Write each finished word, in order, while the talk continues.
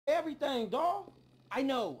everything, dawg. I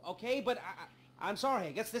know, okay, but I'm sorry.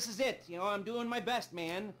 I guess this is it. You know, I'm doing my best,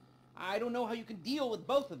 man. I don't know how you can deal with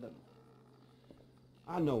both of them.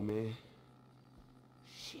 I know, man.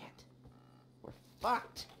 Shit. We're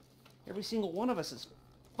fucked. Every single one of us is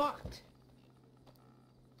fucked.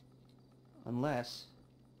 Unless...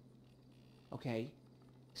 Okay,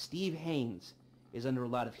 Steve Haynes is under a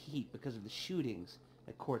lot of heat because of the shootings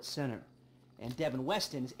at Court Center. And Devin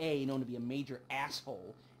Weston is A, known to be a major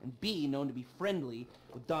asshole, and B, known to be friendly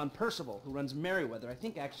with Don Percival, who runs Merriweather. I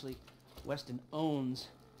think, actually, Weston owns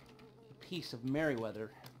a piece of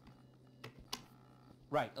Merriweather.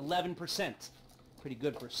 Right, 11%. Pretty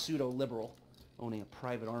good for a pseudo-liberal owning a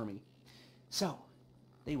private army. So,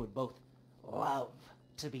 they would both love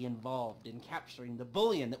to be involved in capturing the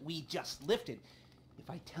bullion that we just lifted. If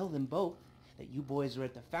I tell them both that you boys are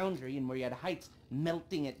at the foundry in Marietta Heights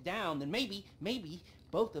melting it down, then maybe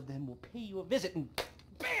both of them will pay you a visit and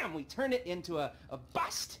bam, we turn it into a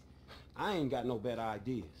bust. I ain't got no better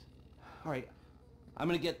ideas. All right, I'm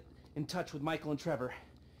gonna get in touch with Michael and Trevor.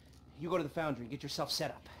 You go to the foundry, get yourself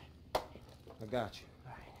set up. I got you.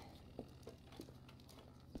 All right.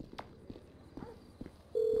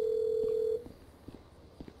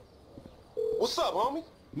 What's up, homie?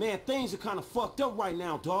 Man, things are kind of fucked up right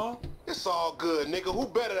now, dawg. It's all good, nigga. Who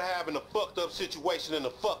better to have in a fucked up situation than a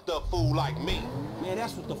fucked up fool like me? Man,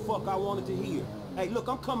 that's what the fuck I wanted to hear. Hey, look,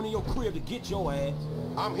 I'm coming to your crib to get your ass.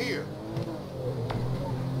 I'm here.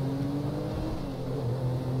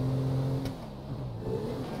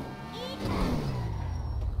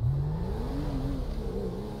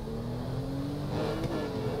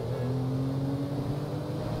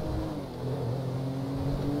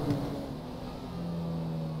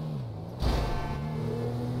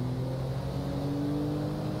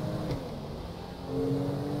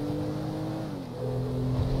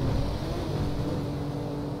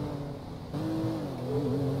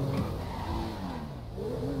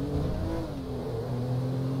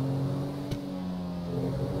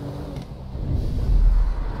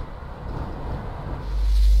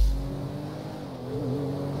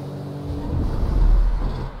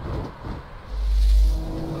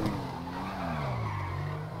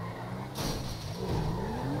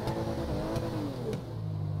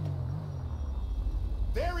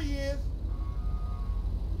 There he is.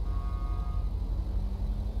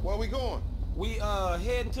 Where we going? We,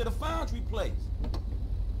 heading to the foundry place.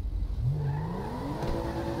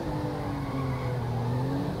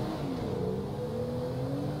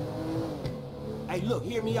 Hey, look,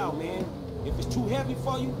 hear me out, man. If it's too heavy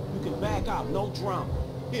for you, you can back out, no drama.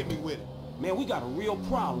 Hit me with it. Man, we got a real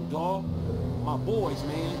problem, dawg. My boys,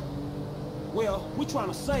 man. Well, we trying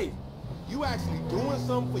to save them. You actually doing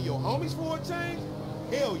something for your homies for a change?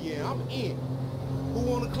 Hell yeah, I'm in. Who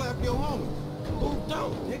wanna clap your homies? Who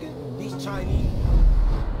don't, nigga? These Chinese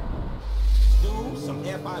dudes, some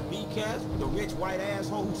FIB cats, the rich white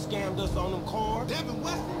asshole who scammed us on them cars. Devin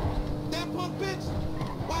Weston? That punk bitch?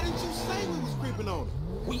 Why didn't you say we was creeping on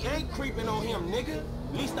him? We ain't creeping on him, nigga.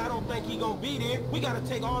 At least I don't think he gonna be there. We gotta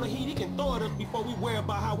take all the heat he can throw at us before we worry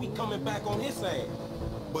about how we coming back on his ass.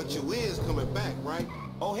 But you is coming back, right?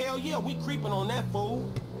 Oh, hell yeah, we creeping on that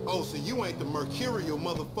fool. Oh, so you ain't the mercurial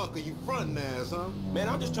motherfucker you frontin' as, huh? Man,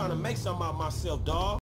 I'm just trying to make something out of myself, dawg.